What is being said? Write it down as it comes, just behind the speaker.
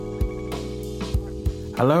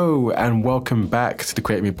Hello and welcome back to the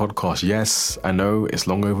Create Me podcast. Yes, I know it's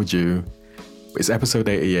long overdue. It's episode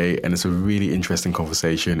 88 and it's a really interesting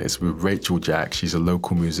conversation. It's with Rachel Jack. She's a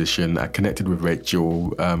local musician. I connected with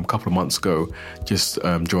Rachel a couple of months ago, just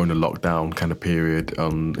during the lockdown kind of period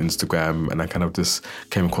on Instagram. And I kind of just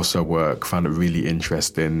came across her work, found it really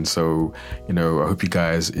interesting. So, I hope you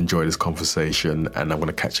guys enjoy this conversation and I'm going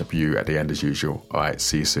to catch up with you at the end as usual. All right,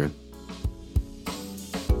 see you soon.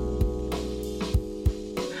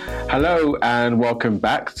 Hello and welcome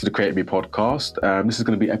back to the Create Me podcast. This is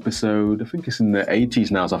going to be episode, I think it's in the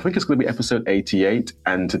 80s now, so I think it's going to be episode 88.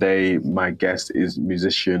 And today my guest is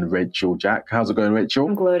musician Rachel Jack. How's it going, Rachel?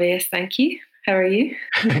 I'm glorious, thank you. How are you?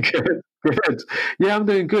 Good. Yeah, I'm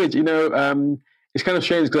doing good. It's kind of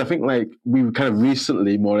strange because I think we were kind of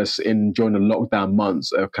recently, more or less, during the lockdown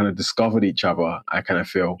months, kind of discovered each other. I kind of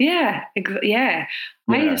feel. Yeah. I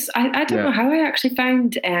don't know how I actually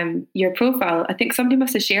found your profile. I think somebody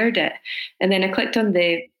must have shared it, and then I clicked on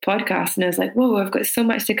the podcast, and I was like, "Whoa, I've got so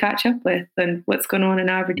much to catch up with, and what's going on in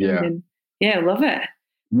Aberdeen." Yeah. And I love it.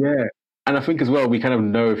 Yeah. And I think as well, we kind of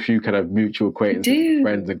know a few kind of mutual acquaintances,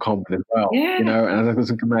 friends in common as well. Yeah. And I was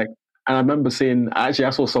thinking and I remember I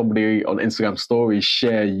saw somebody on Instagram stories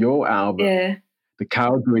share your album, the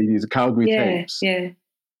Calgary tapes. Yeah.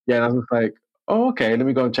 Yeah, and I was like, oh, okay, let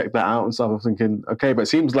me go and check that out and stuff. I was thinking, okay, but it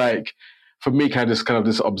seems like for me, kind of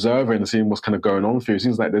just observing and seeing what's kind of going on for you, it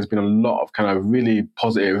seems like there's been a lot of kind of really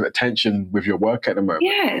positive attention with your work at the moment.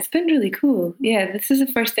 Yeah, it's been really cool. Yeah, this is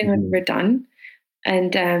the first thing I've ever done.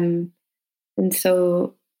 And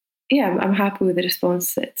so, I'm happy with the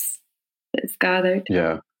response that's gathered.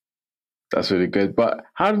 Yeah. That's really good. But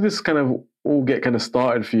how did this kind of all get kind of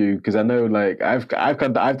started for you? Because I know I've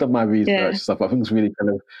done my research and stuff. I think it's really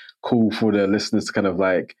kind of cool for the listeners to kind of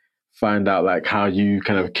find out how you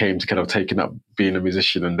kind of came to kind of taking up being a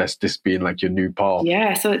musician and this being your new path.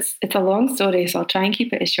 Yeah, so it's a long story, so I'll try and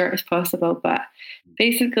keep it as short as possible. But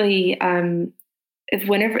basically, for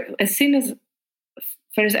as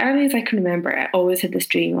early as I can remember, I always had this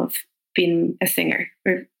dream of being a singer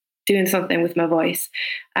or doing something with my voice.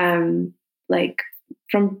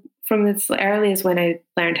 From as early as when I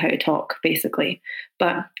learned how to talk, basically.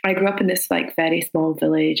 But I grew up in this very small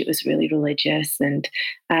village. It was really religious, and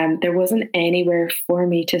there wasn't anywhere for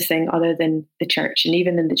me to sing other than the church. And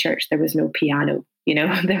even in the church, there was no piano.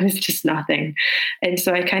 There was just nothing. And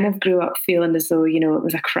so I kind of grew up feeling as though, it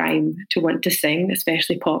was a crime to want to sing,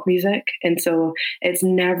 especially pop music. And so it's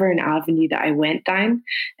never an avenue that I went down.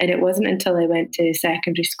 And it wasn't until I went to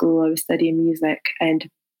secondary school, I was studying music, and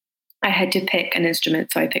I had to pick an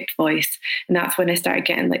instrument, so I picked voice. And that's when I started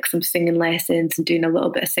getting some singing lessons and doing a little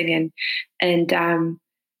bit of singing. And,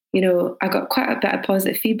 I got quite a bit of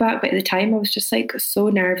positive feedback, but at the time I was just so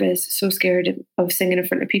nervous, so scared of singing in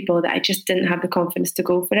front of people that I just didn't have the confidence to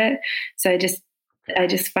go for it. So I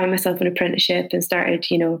just found myself in an apprenticeship and started,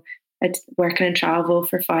 I'd working in travel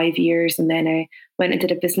for 5 years, and then I went and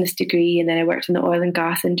did a business degree, and then I worked in the oil and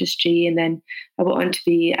gas industry, and then I went on to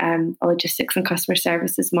be a logistics and customer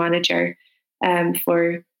services manager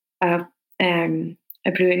for a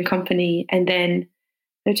brewing company. And then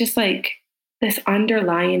there's just this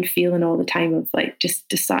underlying feeling all the time of just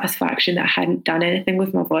dissatisfaction that I hadn't done anything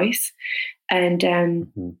with my voice. And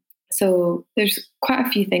so there's quite a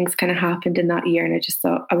few things kind of happened in that year, and I just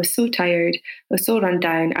thought I was so tired, I was so run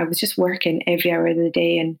down, I was just working every hour of the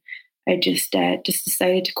day, and I just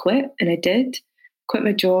decided to quit, and I did quit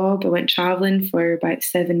my job. I went traveling for about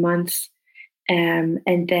 7 months, and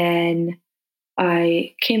then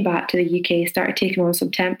I came back to the UK, started taking on some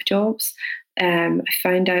temp jobs. I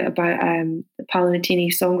found out about the Palantir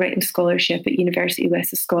Songwriting Scholarship at University of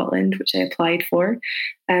West of Scotland, which I applied for.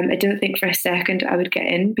 I didn't think for a second I would get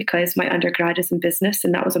in because my undergrad is in business,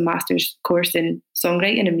 and that was a master's course in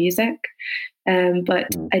songwriting and music. But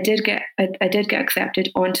I did get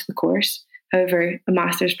accepted onto the course. However, a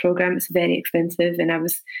master's program is very expensive, and I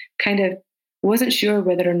was wasn't sure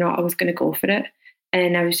whether or not I was going to go for it.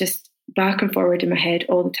 And I was just back and forward in my head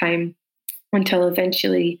all the time until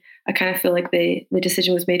eventually I kind of feel like the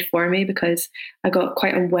decision was made for me because I got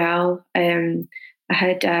quite unwell. I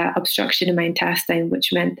had obstruction in my intestine,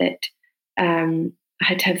 which meant that I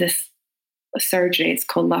had to have this surgery. It's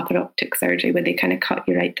called laparoscopic surgery, where they kind of cut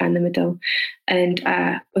you right down the middle. And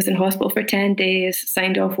was in hospital for 10 days,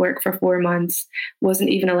 signed off work for 4 months, wasn't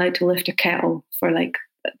even allowed to lift a kettle for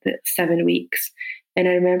 7 weeks. And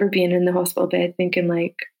I remember being in the hospital bed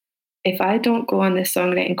thinking if I don't go on this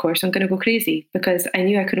songwriting course, I'm going to go crazy, because I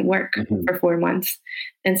knew I couldn't work for 4 months.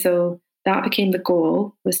 And so that became the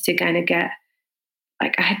goal, was to kind of get,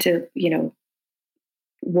 I had to,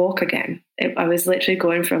 walk again. I was literally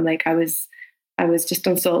going from I was I was just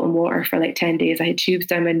on salt and water for like 10 days. I had tubes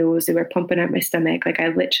down my nose. They were pumping out my stomach. Like I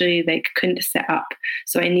literally like couldn't sit up.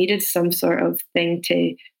 So I needed some sort of thing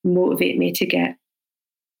to motivate me to get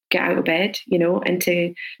out of bed, you know, and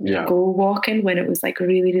to go walking when it was like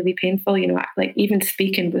really, really painful. You know, like even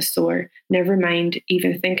speaking was sore, never mind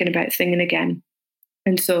even thinking about singing again.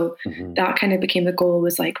 And so that kind of became the goal,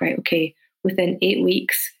 was like, right, okay, within 8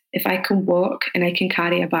 weeks, if I can walk and I can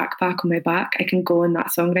carry a backpack on my back, I can go on that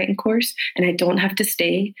songwriting course and I don't have to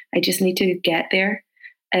stay. I just need to get there.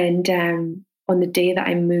 And on the day that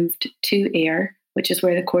I moved to Ayr, which is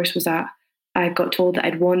where the course was at, I got told that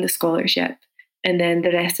I'd won the scholarship, and then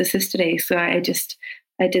the rest is history. So I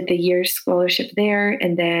did the year's scholarship there,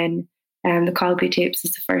 and then the Calgary Tapes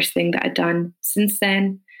is the first thing that I'd done since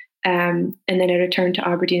then. And then I returned to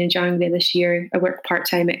Aberdeen in January this year. I work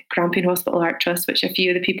part-time at Grampian Hospital Art Trust, which a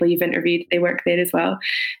few of the people you've interviewed, they work there as well.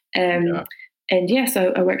 And yeah,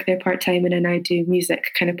 so I work there part-time, and then I do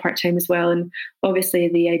music kind of part-time as well. And obviously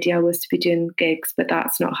the idea was to be doing gigs, but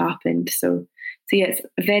that's not happened. So yeah, it's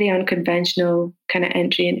a very unconventional kind of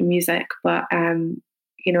entry into music, but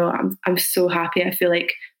you know, I'm so happy. I feel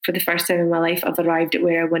like for the first time in my life, I've arrived at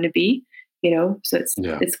where I want to be, you know, so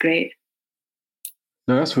it's great.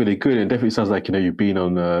 No, that's really good. It definitely sounds like, you know, you've been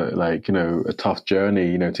on a tough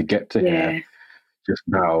journey, you know, to get to here just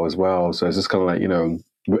now as well. So it's just kind of like, you know,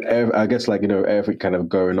 I guess like, you know, everything kind of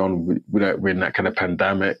going on we're in that kind of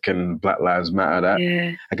pandemic and Black Lives Matter,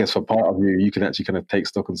 that I guess for part of you can actually kind of take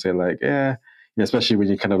stock and say like, yeah, you know, especially when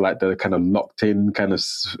you kind of like the kind of locked in kind of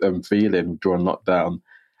feeling during lockdown.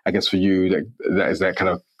 I guess for you, that is that kind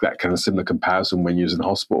of similar comparison when you was in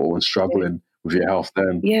hospital and struggling with your health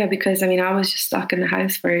then. Yeah, because I mean, I was just stuck in the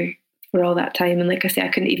house for all that time. And like I say, I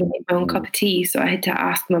couldn't even make my own cup of tea. So I had to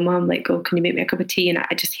ask my mum, like, oh, can you make me a cup of tea? And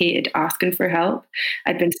I just hated asking for help.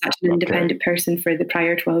 I'd been such an independent person for the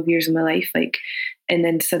prior 12 years of my life. Like, and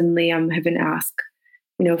then suddenly I'm having to ask,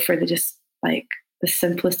 you know, for just like the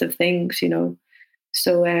simplest of things, you know.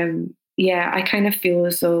 So, yeah, I kind of feel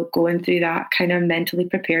as though going through that kind of mentally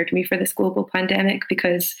prepared me for this global pandemic,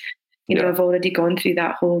 because, you know, I've already gone through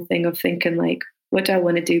that whole thing of thinking like, what do I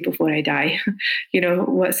want to do before I die? You know,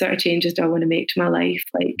 what sort of changes do I want to make to my life?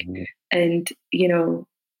 Like, and, you know,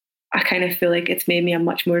 I kind of feel like it's made me a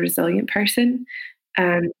much more resilient person.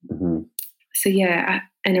 So yeah,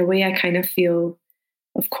 in a way I kind of feel,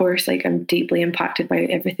 of course, like I'm deeply impacted by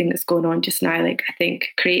everything that's going on just now. Like I think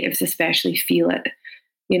creatives especially feel it.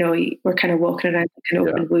 You know, we're kind of walking around like an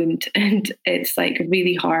open wound, and it's like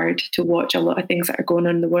really hard to watch a lot of things that are going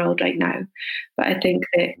on in the world right now. But I think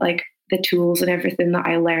that like the tools and everything that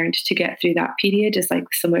I learned to get through that period is like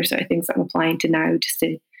similar sort of things that I'm applying to now, just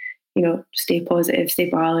to, you know, stay positive, stay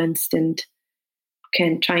balanced, and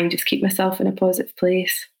can try and just keep myself in a positive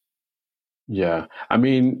place. Yeah. I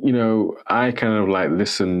mean, you know, I kind of like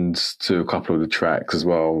listened to a couple of the tracks as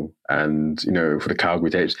well, and, you know, for the Calgary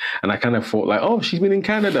Tapes, and I kind of thought like, oh, she's been in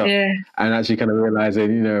Canada. Yeah. And actually kind of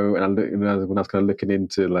realizing, you know, and when I was kind of looking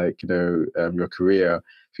into like, you know, your career,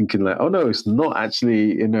 thinking like, oh no, it's not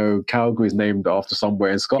actually, you know, Calgary is named after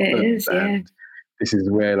somewhere in Scotland. It is, yeah. And this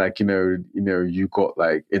is where like, you know, you got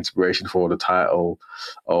like inspiration for the title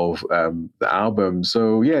of the album.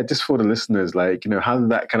 So yeah, just for the listeners, like, you know, how did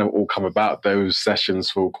that kind of all come about, those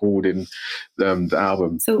sessions for recording the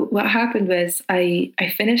album? So what happened was I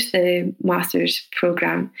finished the master's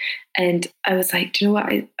program, and I was like, do you know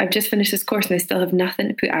what? I've just finished this course and I still have nothing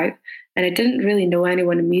to put out. And I didn't really know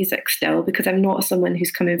anyone in music still, because I'm not someone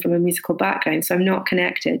who's coming from a musical background, so I'm not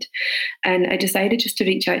connected. And I decided just to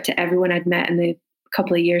reach out to everyone I'd met in the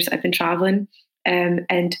couple of years I've been traveling.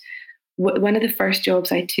 And one of the first jobs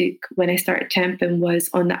I took when I started temping was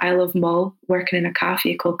on the Isle of Mull, working in a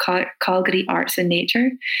cafe called Calgary Arts and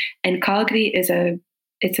Nature. And Calgary is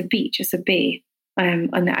it's a beach, it's a bay on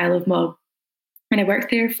the Isle of Mull. And I worked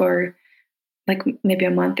there for like maybe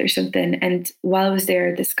a month or something. And while I was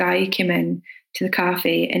there, this guy came in to the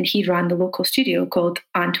cafe, and he ran the local studio called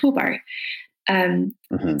Ant Hobar.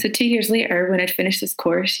 So 2 years later, when I'd finished this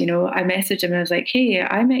course, you know, I messaged him and I was like, hey,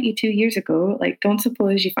 I met you 2 years ago. Like, don't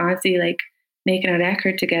suppose you fancy like making a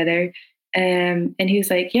record together? And he was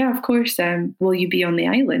like, yeah, of course. Will you be on the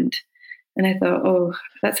island? And I thought, oh,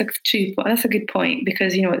 that's a good point,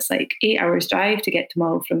 because, you know, it's like 8 hours drive to get to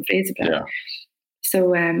Mull from Fraserburgh. Yeah.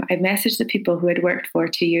 So I messaged the people who I'd worked for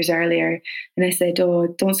 2 years earlier, and I said, oh,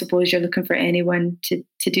 don't suppose you're looking for anyone to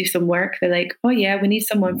do some work? They're like, oh yeah, we need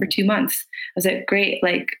someone for 2 months. I was like, great,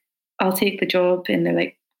 like I'll take the job. And they're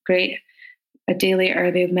like, great. A day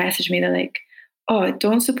later, they messaged me, they're like, oh,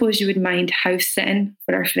 don't suppose you would mind house sitting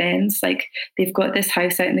for our friends? Like, they've got this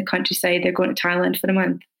house out in the countryside, they're going to Thailand for a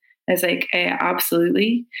month. I was like,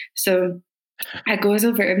 absolutely. So I goes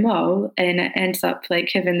over to Mull and it ends up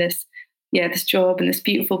like having this job and this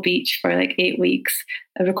beautiful beach for like 8 weeks.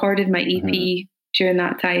 I recorded my Hmm. EP during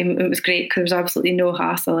that time. It was great because there was absolutely no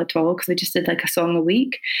hassle at all because we just did like a song a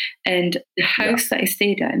week. And the Yeah. house that I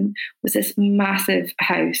stayed in was this massive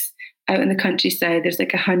house out in the countryside. There's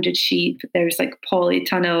like 100 sheep. There's like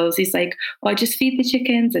polytunnels. He's like, "Oh, just feed the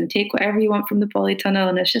chickens and take whatever you want from the polytunnel."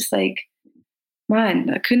 And it's just like, man,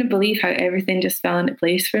 I couldn't believe how everything just fell into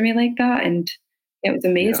place for me like that. And it was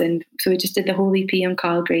Yeah. amazing. So we just did the whole EP on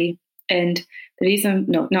Calgary. And the reason,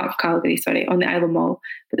 no, not Calgary, sorry, on the Isle of Mull,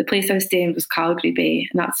 but the place I was staying was Calgary Bay.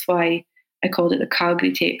 And that's why I called it the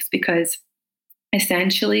Calgary Tapes, because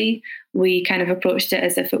essentially we kind of approached it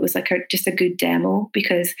as if it was like just a good demo,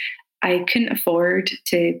 because I couldn't afford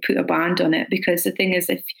to put a band on it. Because the thing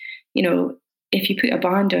is, you know, if you put a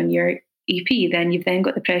band on your EP, then you've then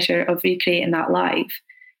got the pressure of recreating that live.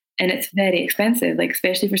 And it's very expensive, like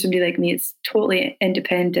especially for somebody like me. It's totally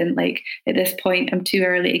independent. Like at this point, I'm too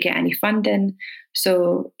early to get any funding.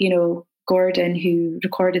 So, Gordon, who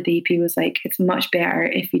recorded the EP, was like, it's much better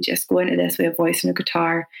if you just go into this with a voice and a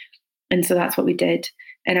guitar. And so that's what we did.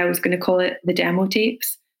 And I was going to call it the demo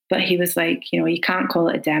tapes, but he was like, you can't call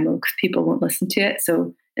it a demo because people won't listen to it.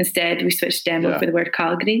 So instead, we switched demo Yeah. for the word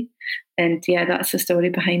Calgary. And yeah, that's the story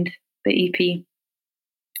behind the EP.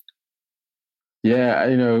 Yeah,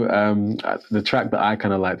 the track that I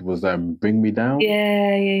kind of liked was "Bring Me Down."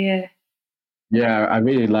 Yeah, yeah, yeah. Yeah, I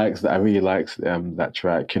really liked that. I really liked that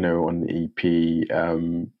track. On the EP.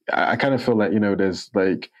 I kind of feel like there's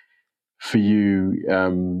like for you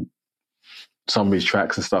some of these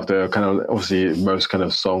tracks and stuff. They're kind of obviously most kind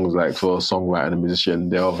of songs like for a songwriter and a musician.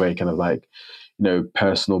 They are very kind of like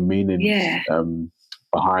personal meanings Yeah.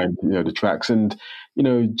 behind the tracks, and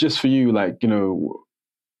just for you like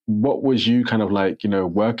what was you kind of like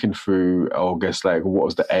working through, or I guess like what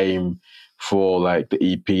was the aim for like the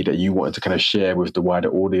EP that you wanted to kind of share with the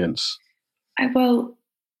wider audience? Well,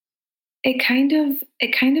 it kind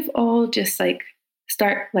of all just like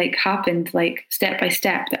happened like step by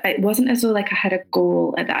step. It wasn't as though like I had a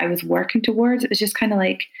goal that I was working towards. It was just kind of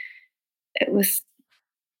like it was,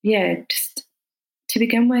 yeah, just to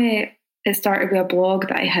begin with. It started with a blog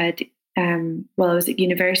that I had while I was at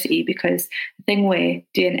university, because the thing with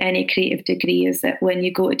doing any creative degree is that when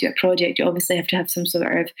you go to do a project, you obviously have to have some sort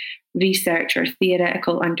of research or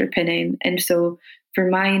theoretical underpinning. And so for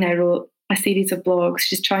mine, I wrote a series of blogs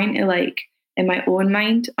just trying to, like, in my own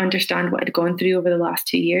mind, understand what I'd gone through over the last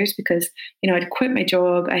 2 years, because I'd quit my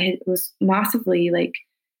job. Was massively like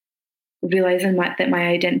realizing that my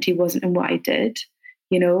identity wasn't in what I did,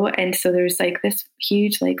 and so there's like this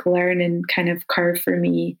huge like learning kind of curve for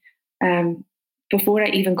me um, before I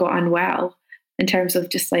even got unwell, in terms of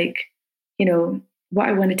just like, what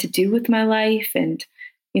I wanted to do with my life, and,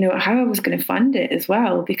 how I was going to fund it as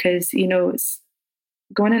well, because, it's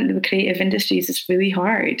going into the creative industries is really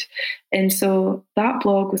hard. And so that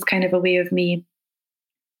blog was kind of a way of me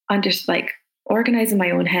like organizing my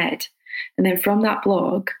own head. And then from that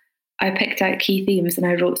blog, I picked out key themes and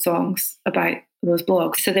I wrote songs about those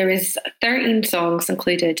blogs. So there was 13 songs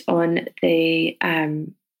included on the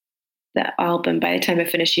album by the time I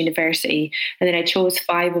finished university. And then I chose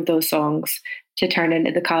 5 of those songs to turn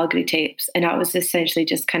into the Calgary Tapes. And that was essentially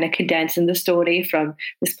just kind of condensing the story from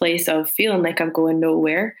this place of feeling like I'm going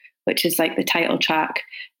nowhere, which is like the title track.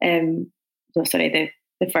 The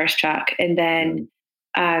first track. And then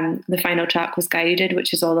the final track was Guided,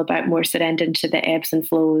 which is all about more surrendering to the ebbs and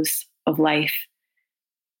flows of life.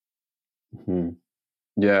 Mm-hmm.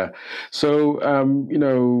 Yeah. So,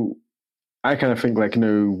 I kind of think like,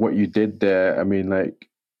 what you did there, I mean, like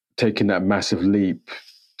taking that massive leap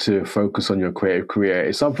to focus on your creative career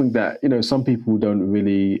is something that, some people don't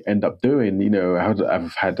really end up doing.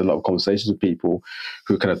 I've had a lot of conversations with people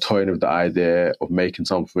who are kind of toying with the idea of making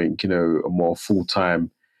something, a more full-time,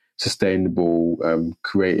 sustainable,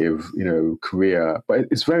 creative, career. But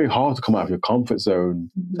it's very hard to come out of your comfort zone.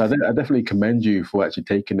 Mm-hmm. So I definitely commend you for actually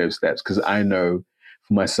taking those steps, because I know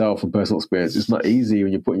for myself, from personal experience, it's not easy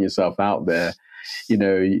when you're putting yourself out there.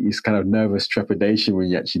 It's kind of nervous trepidation when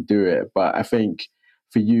you actually do it. But I think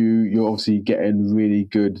for you, you're obviously getting really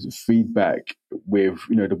good feedback with,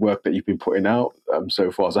 the work that you've been putting out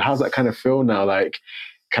so far. So how's that kind of feel now? Like,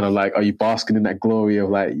 kind of like, are you basking in that glory of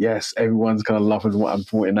like, yes, everyone's kind of loving what I'm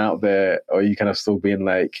putting out there? Or are you kind of still being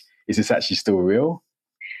like, is this actually still real?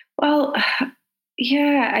 Well,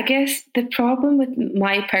 yeah, I guess the problem with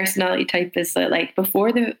my personality type is that, like,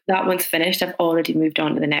 before that one's finished, I've already moved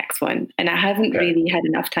on to the next one, and I haven't really had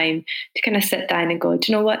enough time to kind of sit down and go,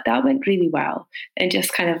 do you know what, that went really well, and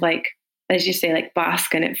just kind of like as you say, like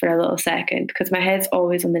bask in it for a little second, because my head's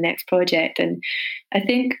always on the next project. And I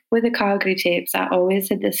think with the Calgary tapes, I always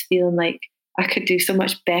had this feeling like I could do so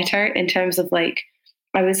much better in terms of like,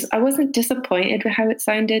 I wasn't disappointed with how it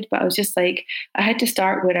sounded, but I was just like, I had to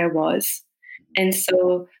start where I was. And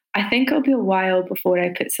so I think it'll be a while before I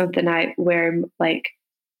put something out where like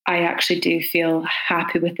I actually do feel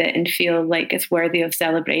happy with it and feel like it's worthy of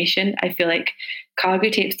celebration. I feel like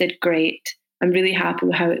Calgary Tapes did great. I'm really happy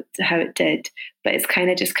with how it did, but it's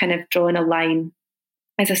kind of drawing a line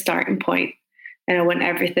as a starting point. And I want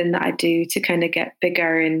everything that I do to kind of get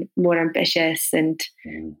bigger and more ambitious, and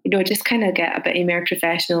just kind of get a bit more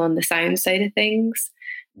professional on the sound side of things.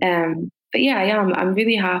 But yeah, I am. I'm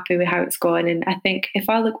really happy with how it's gone, and I think if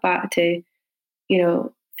I look back to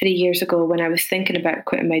 3 years ago when I was thinking about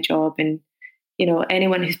quitting my job, and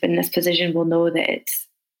anyone who's been in this position will know that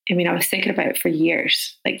I was thinking about it for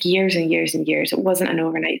years, like years and years and years. It wasn't an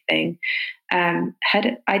overnight thing.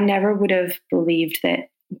 I never would have believed that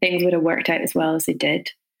things would have worked out as well as they did.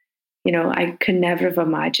 I could never have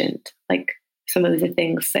imagined like some of the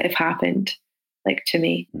things that have happened like to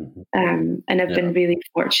me. And I've been really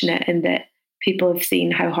fortunate in that people have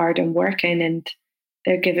seen how hard I'm working, and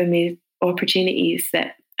they're giving me opportunities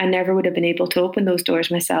that I never would have been able to open those doors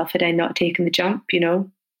myself had I not taken the jump,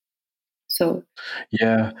 So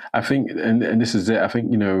Yeah, I think, and this is it. I think,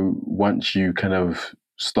 once you kind of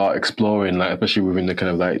start exploring, like, especially within the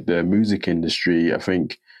kind of like the music industry, I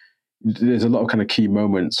think there's a lot of kind of key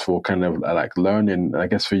moments for kind of like learning. I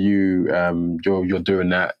guess for you, you're doing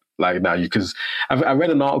that like now, because I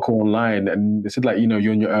read an article online and they said like,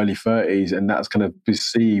 you're in your early 30s, and that's kind of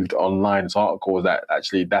perceived online. This article that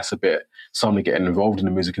actually that's a bit, somebody getting involved in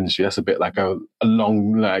the music industry, that's a bit like a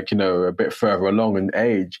long, like, a bit further along in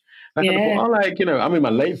age. I kind of thought, I'm in my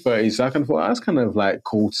late 30s, so I kind of thought that's kind of like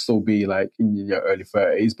cool to still be like in your early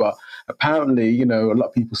 30s. But apparently, a lot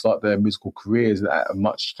of people start their musical careers at a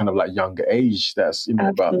much kind of like younger age. That's,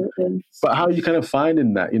 absolutely. But how are you kind of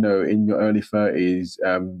finding that, in your early 30s,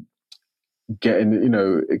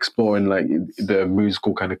 getting, exploring like the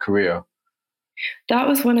musical kind of career? That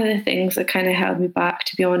was one of the things that kind of held me back,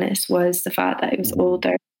 to be honest, was the fact that I was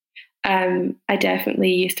older. I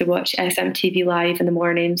definitely used to watch SMTV Live in the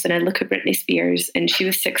mornings, and I'd look at Britney Spears and she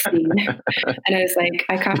was 16 and I was like,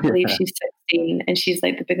 I can't believe she's 16 and she's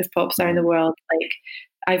like the biggest pop star in the world. Like,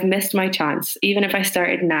 I've missed my chance. Even if I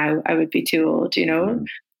started now, I would be too old,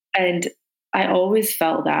 And I always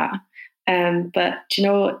felt that. But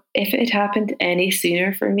if it had happened any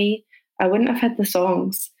sooner for me, I wouldn't have had the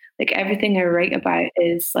songs. Like, everything I write about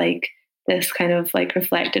is like this kind of like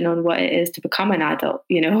reflecting on what it is to become an adult,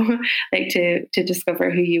 like to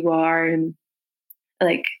discover who you are. And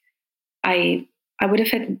like, I would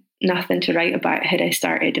have had nothing to write about had I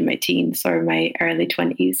started in my teens or my early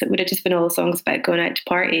 20s. It would have just been all songs about going out to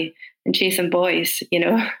party and chasing boys,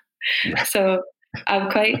 So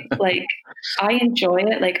I'm quite like, I enjoy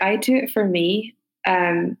it. Like, I do it for me.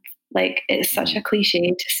 Like, it's such a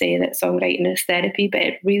cliche to say that songwriting is therapy, but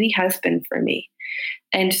it really has been for me.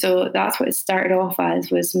 And so that's what it started off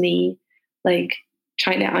as, was me like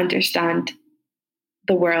trying to understand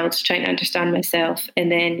the world, trying to understand myself.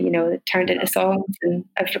 And then, it turned into songs, and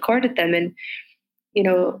I've recorded them. And,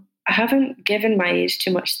 I haven't given my age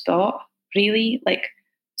too much thought, really. Like,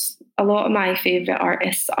 a lot of my favorite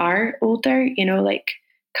artists are older, like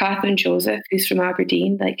Catherine Joseph, who's from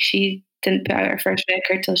Aberdeen. Like, she didn't put out her first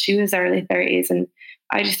record till she was early 30s. And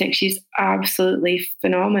I just think she's absolutely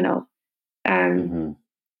phenomenal.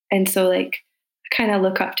 And so like, I kind of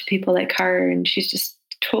look up to people like her, and she's just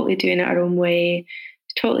totally doing it her own way,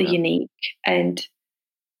 totally unique. And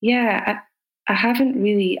yeah,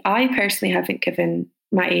 I personally haven't given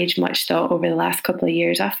my age much thought over the last couple of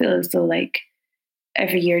years. I feel as though like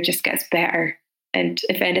every year just gets better. And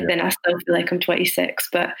if anything, I still feel like I'm 26,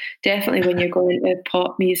 but definitely when you're going into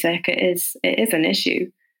pop music, it is an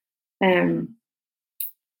issue. So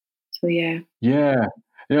yeah. Yeah.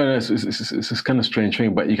 It's kind of strange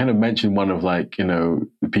thing, but you kind of mentioned one of like, the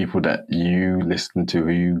people that you listen to, who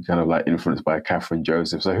you kind of like influenced by, Catherine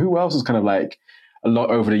Joseph. So who else has kind of like a lot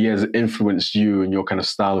over the years influenced you and your kind of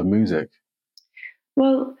style of music?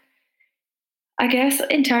 Well, I guess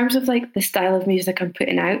in terms of like the style of music I'm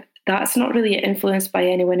putting out, that's not really influenced by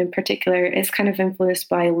anyone in particular. It's kind of influenced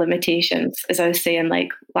by limitations, as I was saying,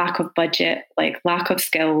 like lack of budget, like lack of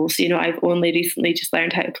skills. I've only recently just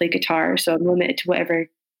learned how to play guitar, so I'm limited to whatever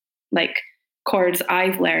like chords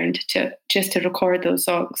I've learned to record those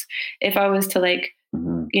songs. If I was to like,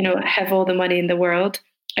 have all the money in the world,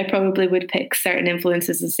 I probably would pick certain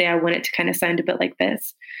influences and say I want it to kind of sound a bit like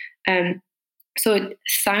this. So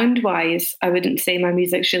sound wise, I wouldn't say my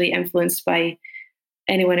music's really influenced by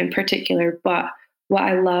anyone in particular, but what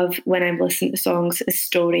I love when I'm listening to songs is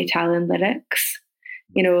storytelling lyrics.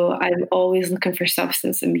 I'm always looking for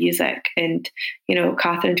substance in music. And,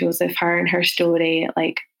 Catherine Joseph, her and her story,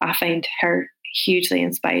 like I find her hugely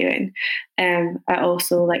inspiring. I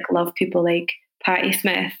also love people like Patti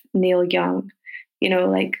Smith, Neil Young,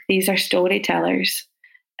 like these are storytellers.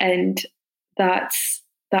 And that's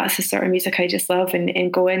the sort of music I just love.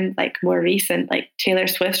 And going like more recent, like Taylor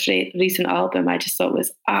Swift's recent album, I just thought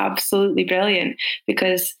was absolutely brilliant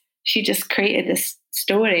because she just created this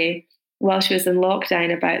story while she was in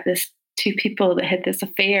lockdown about this two people that had this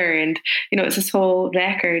affair, and it's this whole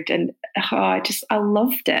record, and I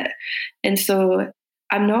loved it. And so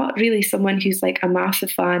I'm not really someone who's like a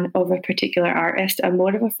massive fan of a particular artist. I'm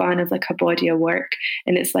more of a fan of like a body of work.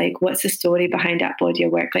 And it's like, what's the story behind that body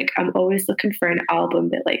of work? Like, I'm always looking for an album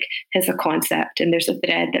that like has a concept and there's a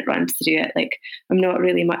thread that runs through it. Like, I'm not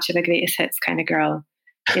really much of a greatest hits kind of girl.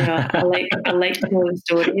 I like to know the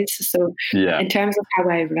stories. So in terms of how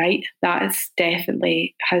I write, that is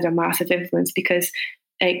definitely has a massive influence because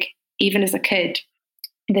like even as a kid,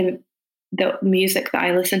 the music that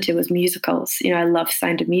I listened to was musicals. I loved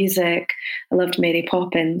Sound of Music. I loved Mary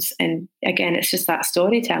Poppins. And again, it's just that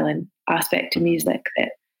storytelling aspect of music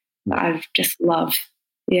that I just love.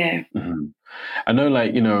 Yeah. Mm-hmm. I know,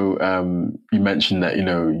 you mentioned that,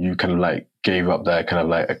 you kind of like gave up that kind of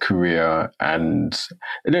like a career, and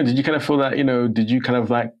did you kind of feel that, did you kind of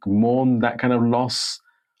like mourn that kind of loss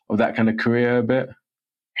of that kind of career a bit?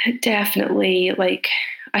 Definitely. Like,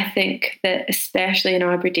 I think that especially in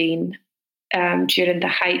Aberdeen, during the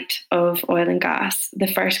height of oil and gas, the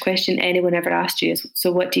first question anyone ever asked you is,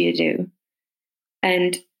 so what do you do?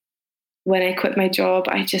 And when I quit my job,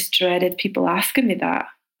 I just dreaded people asking me that.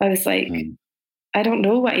 I was like, I don't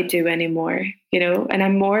know what I do anymore, and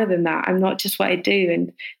I'm more than that. I'm not just what I do.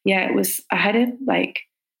 And yeah, I had a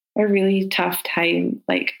really tough time,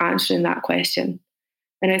 like answering that question.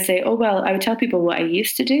 And I'd say, oh, well, I would tell people what I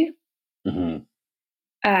used to do.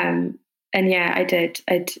 Mm-hmm. And yeah, I did.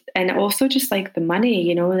 And also just like the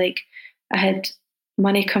money, like I had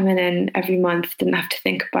money coming in every month, didn't have to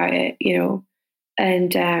think about it,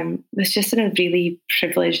 and was just in a really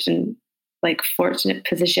privileged and like fortunate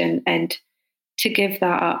position. And to give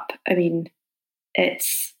that up, I mean,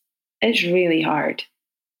 it's really hard,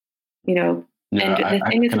 Yeah, and the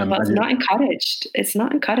thing is, it's not encouraged. It's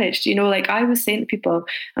not encouraged. Like I was saying to people,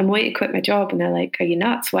 I'm waiting to quit my job. And they're like, are you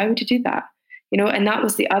nuts? Why would you do that? And that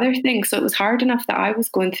was the other thing. So it was hard enough that I was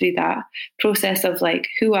going through that process of like,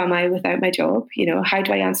 who am I without my job? How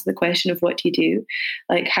do I answer the question of what do you do?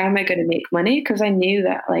 Like, how am I going to make money? Because I knew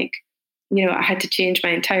that like, I had to change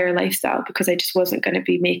my entire lifestyle because I just wasn't going to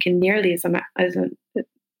be making nearly as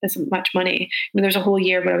much money. There's a whole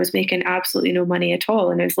year where I was making absolutely no money at all,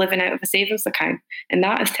 and I was living out of a savings account, and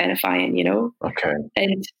that is terrifying, Okay.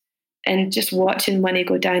 And just watching money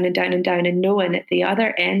go down and down and down, and knowing at the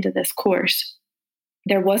other end of this course,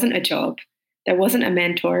 there wasn't a job, there wasn't a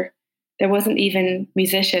mentor, there wasn't even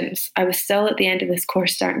musicians. I was still at the end of this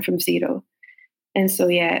course starting from zero. And so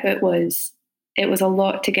yeah, it was a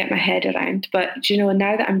lot to get my head around. But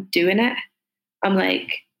now that I'm doing it, I'm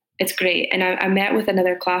like, it's great. And I met with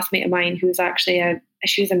another classmate of mine who's actually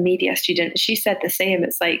she was a media student. She said the same.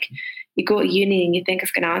 It's like you go to uni and you think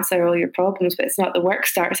it's going to answer all your problems, but it's not. The work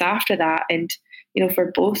starts after that. And,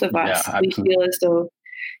 for both of us, we feel as though,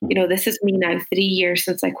 this is me now 3 years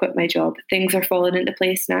since I quit my job. Things are falling into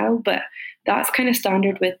place now, but that's kind of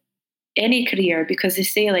standard with any career, because they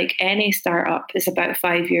say like any startup is about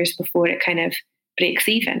 5 years before it kind of breaks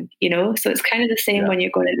even, so it's kind of the same when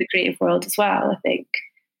you're going into the creative world as well, I think.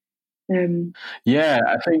 Yeah,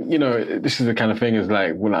 I think, this is the kind of thing is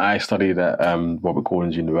like when I studied at Robert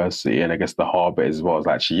Gordon's University, and I guess the hard bit as well is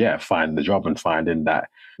actually, finding the job and finding that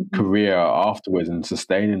career afterwards and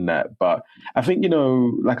sustaining that. But I think,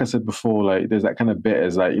 like I said before, like there's that kind of bit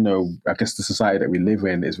is like, I guess the society that we live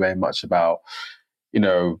in is very much about,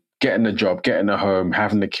 getting a job, getting a home,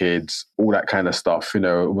 having the kids, all that kind of stuff. It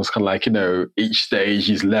was kind of like, each stage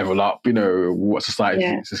is level up, what society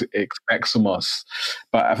expects from us.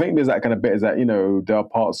 But I think there's that kind of bit is that, there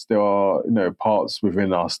are parts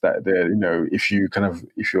within us that if you're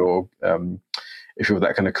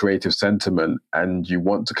that kind of creative sentiment and you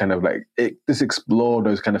want to kind of like just explore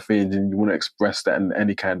those kind of things and you want to express that in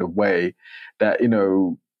any kind of way, that,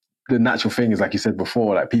 the natural thing is, like you said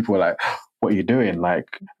before, like people are like, what are you doing?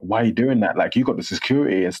 Like, why are you doing that? Like, you got the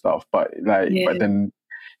security and stuff, but but then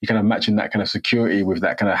you kind of matching that kind of security with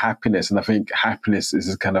that kind of happiness. And I think happiness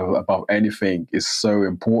is kind of above anything, is so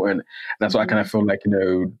important. And that's why I kind of feel like,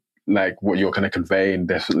 like what you're kind of conveying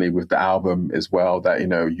definitely with the album as well, that, you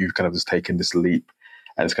know, you've kind of just taken this leap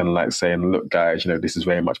and it's kind of like saying, look, guys, you know, this is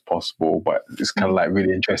very much possible. But it's kind of like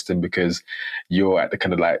really interesting because you're at the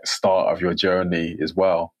kind of like start of your journey as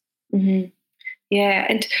well. Mm-hmm. Yeah.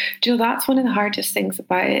 And you know, that's one of the hardest things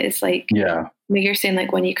about it is like, Yeah. when you're saying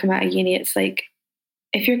like when you come out of uni, it's like,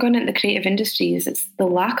 if you're going into the creative industries, it's the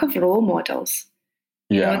lack of role models.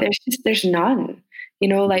 You know, there's none. You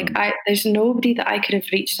know, like there's nobody that I could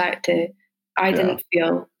have reached out to. I didn't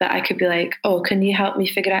feel that I could be like, oh, can you help me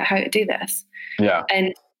figure out how to do this? Yeah.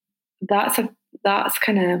 And that's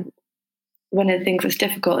kind of one of the things that's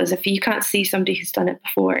difficult, is if you can't see somebody who's done it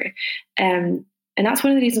before. And that's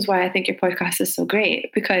one of the reasons why I think your podcast is so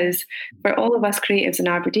great, because for all of us creatives in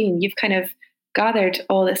Aberdeen, you've kind of gathered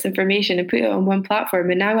all this information and put it on one platform.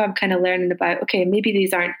 And now I'm kind of learning about, okay, maybe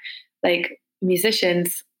these aren't like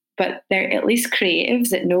musicians, but they're at least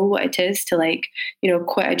creatives that know what it is to, like, you know,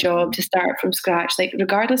 quit a job, to start from scratch. Like,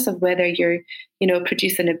 regardless of whether you're, you know,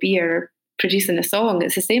 producing a beer or producing a song,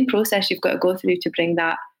 it's the same process you've got to go through to bring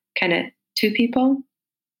that kind of to people.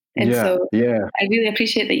 And so I really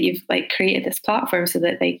appreciate that you've like created this platform so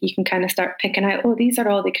that like you can kind of start picking out, oh, these are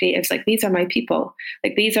all the creatives, like these are my people,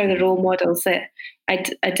 like these are the role models that I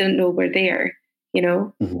didn't know were there, you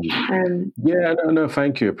know. No,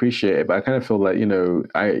 thank you, appreciate it. But I kind of feel like, you know,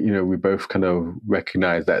 we both kind of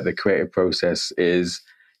recognize that the creative process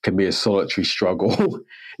can be a solitary struggle.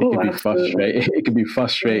 It can be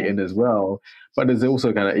frustrating as well. But there's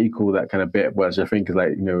also kind of equal that kind of bit, which I think is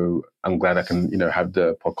like, you know, I'm glad I can, you know, have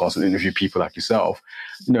the podcast and interview people like yourself,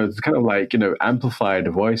 you know, to kind of like, you know, amplify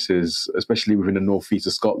the voices, especially within the northeast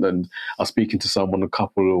of Scotland. I was speaking to someone a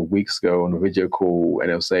couple of weeks ago on a video call, and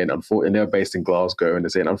they were saying, and they're based in Glasgow, and they're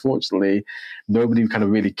saying, unfortunately, nobody kind of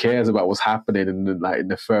really cares about what's happening in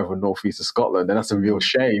the further northeast of Scotland. And that's a real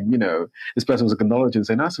shame, you know. This person was acknowledging,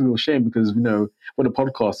 saying, that's a real shame, because, you know, what the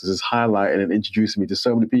podcast is highlighting and introducing me to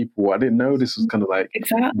so many people. I didn't know this was kind of like, you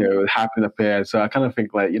know, happening up here. So I kind of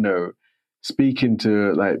think like, you know, speaking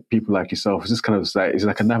to like people like yourself is just kind of like, it's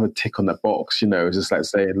like another tick on that box, you know. It's just like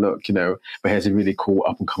saying, look, you know, but here's a really cool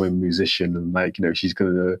up and coming musician, and like, you know, she's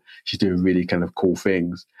doing really kind of cool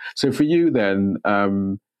things. So for you then,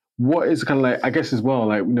 what is kind of like, I guess as well,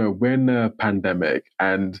 like, you know, we're in a pandemic,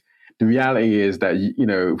 and the reality is that, you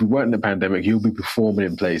know, if we weren't in a pandemic, you'll be performing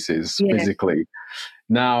in places physically.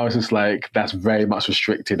 Now it's just like that's very much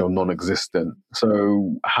restricted or non-existent.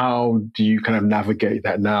 So how do you kind of navigate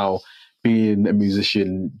that now, being a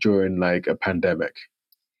musician during like a pandemic?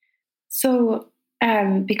 So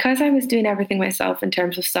because I was doing everything myself in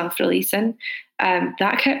terms of self-releasing,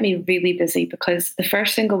 that kept me really busy, because the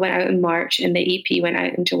first single went out in March and the EP went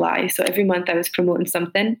out in July. So every month I was promoting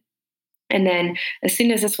something. And then as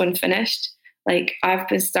soon as this one finished, like I've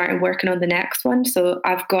been starting working on the next one. So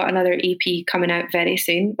I've got another EP coming out very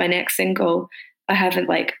soon. My next single, I haven't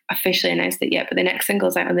like officially announced it yet, but the next single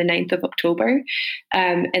is out on the 9th of October.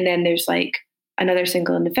 And then there's like another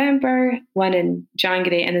single in November, one in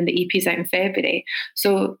January, and then the EP's out in February.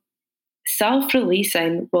 So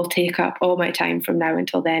self-releasing will take up all my time from now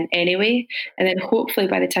until then anyway. And then hopefully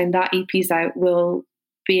by the time that EP's out, we'll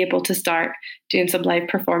be able to start doing some live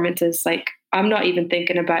performances. Like, I'm not even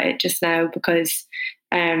thinking about it just now, because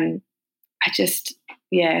things are just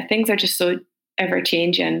so ever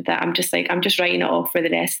changing that I'm just writing it off for the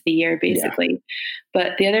rest of the year basically.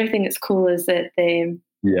 But the other thing that's cool is that the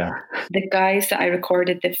guys that I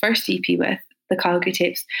recorded the first EP with, the Calgary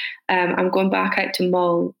tapes, I'm going back out to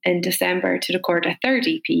Mull in December to record a third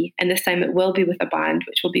EP, and this time it will be with a band,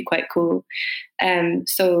 which will be quite cool.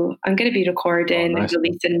 So I'm going to be recording and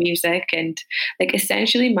releasing music, and like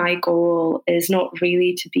essentially my goal is not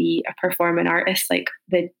really to be a performing artist. Like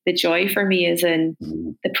the joy for me is in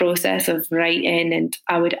the process of writing, and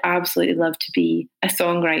I would absolutely love to be a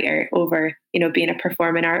songwriter over, you know, being a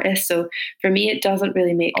performing artist. So for me, it doesn't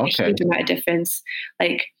really make a huge amount of difference.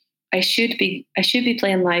 Like I should be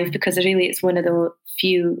playing live, because really it's one of the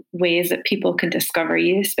few ways that people can discover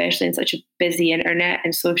you, especially in such a busy internet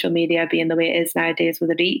and social media being the way it is nowadays with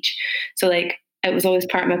the reach. So like it was always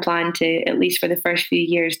part of my plan to, at least for the first few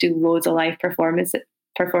years, do loads of live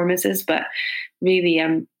performances. But really,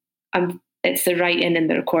 it's the writing and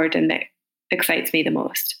the recording that excites me the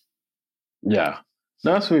most. Yeah,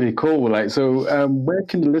 that's really cool. Like, so where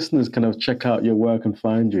can the listeners kind of check out your work and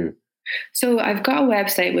find you? So I've got a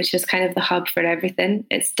website which is kind of the hub for everything.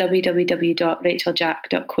 It's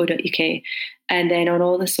www.racheljack.co.uk. And then on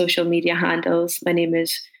all the social media handles, my name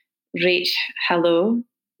is Rach Hello.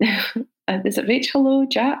 Is it Rach Hello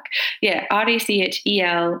Jack? Yeah,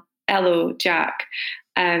 RACHELLO Jack.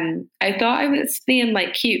 I thought I was being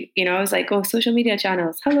like cute, you know. I was like, oh, social media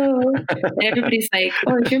channels, hello, and everybody's like,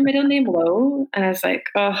 oh, is your middle name Lo? And I was like,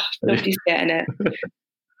 oh, nobody's getting it.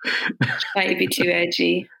 Trying to be too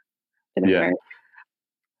edgy, didn't work.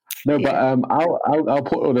 No, but I'll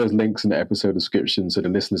put all those links in the episode description so the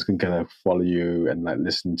listeners can kind of follow you and like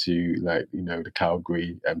listen to like, you know, the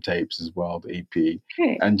Calgary tapes as well, the EP.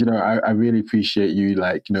 Okay. And you know, I really appreciate you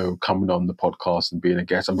like, you know, coming on the podcast and being a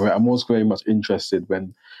guest. I'm also very much interested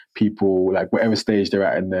when people like whatever stage they're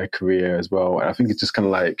at in their career as well. And I think it's just kind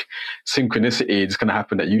of like synchronicity. It's going to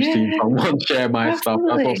happen that you've seen someone share my stuff.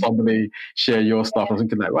 I saw somebody share your stuff. I was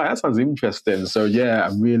thinking like, wow, that sounds interesting. So yeah,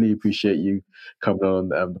 I really appreciate you coming on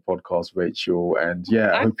the podcast, Rachel. And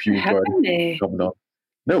yeah, I hope you enjoyed coming on.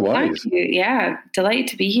 No worries. Thank you. Yeah, delighted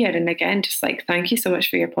to be here. And again, just like, thank you so much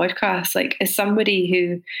for your podcast. Like, as somebody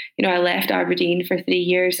who, you know, I left Aberdeen for 3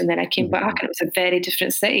 years and then I came back and it was a very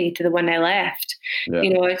different city to the one I left,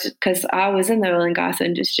 you know, because I was in the oil and gas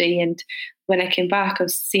industry. And when I came back, I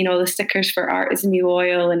was seeing all the stickers for Art is New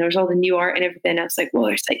Oil and there was all the new art and everything. I was like, well,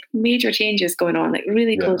 there's like major changes going on, like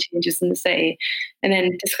really cool changes in the city. And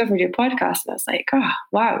then discovered your podcast and I was like, oh,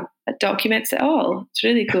 wow, that documents it all. It's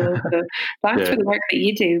really cool. So thanks for the work that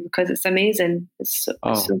you do because it's amazing. It's so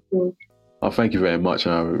cool. Oh, thank you very much.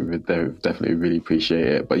 I definitely really appreciate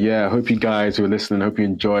it. But yeah, I hope you guys who are listening, I hope you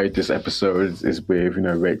enjoyed this episode. Is with, you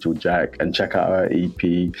know, Rachel Jack, and check out her EP,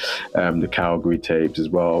 the Calgary tapes as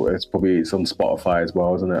well. It's on Spotify as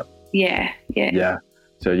well, isn't it? Yeah.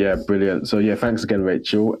 So yeah, brilliant. So yeah, thanks again,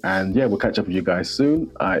 Rachel. And yeah, we'll catch up with you guys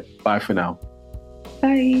soon. All right, bye for now.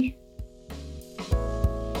 Bye.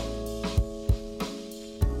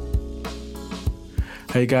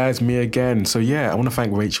 Hey guys, me again. So yeah, I want to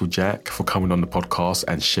thank Rachel Jack for coming on the podcast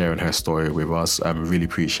and sharing her story with us. I really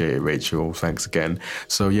appreciate it, Rachel. Thanks again.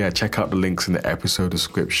 So yeah, check out the links in the episode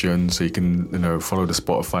description so you can, you know, follow the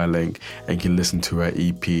Spotify link and you can listen to her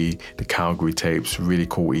EP, the Calgary tapes. Really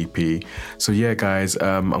cool EP. So yeah, guys,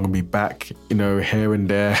 I'm gonna be back, you know, here and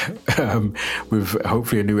there with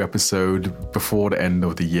hopefully a new episode before the end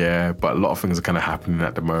of the year. But a lot of things are kind of happening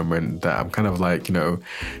at the moment that I'm kind of like, you know,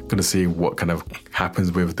 gonna see what kind of happens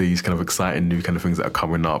with these kind of exciting new kind of things that are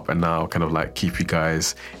coming up, and now kind of like keep you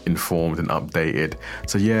guys informed and updated.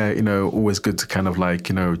 So yeah, you know, always good to kind of like,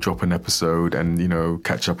 you know, drop an episode and, you know,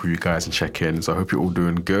 catch up with you guys and check in. So I hope you're all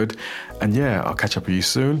doing good, and yeah, I'll catch up with you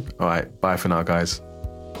soon. All right, bye for now, guys.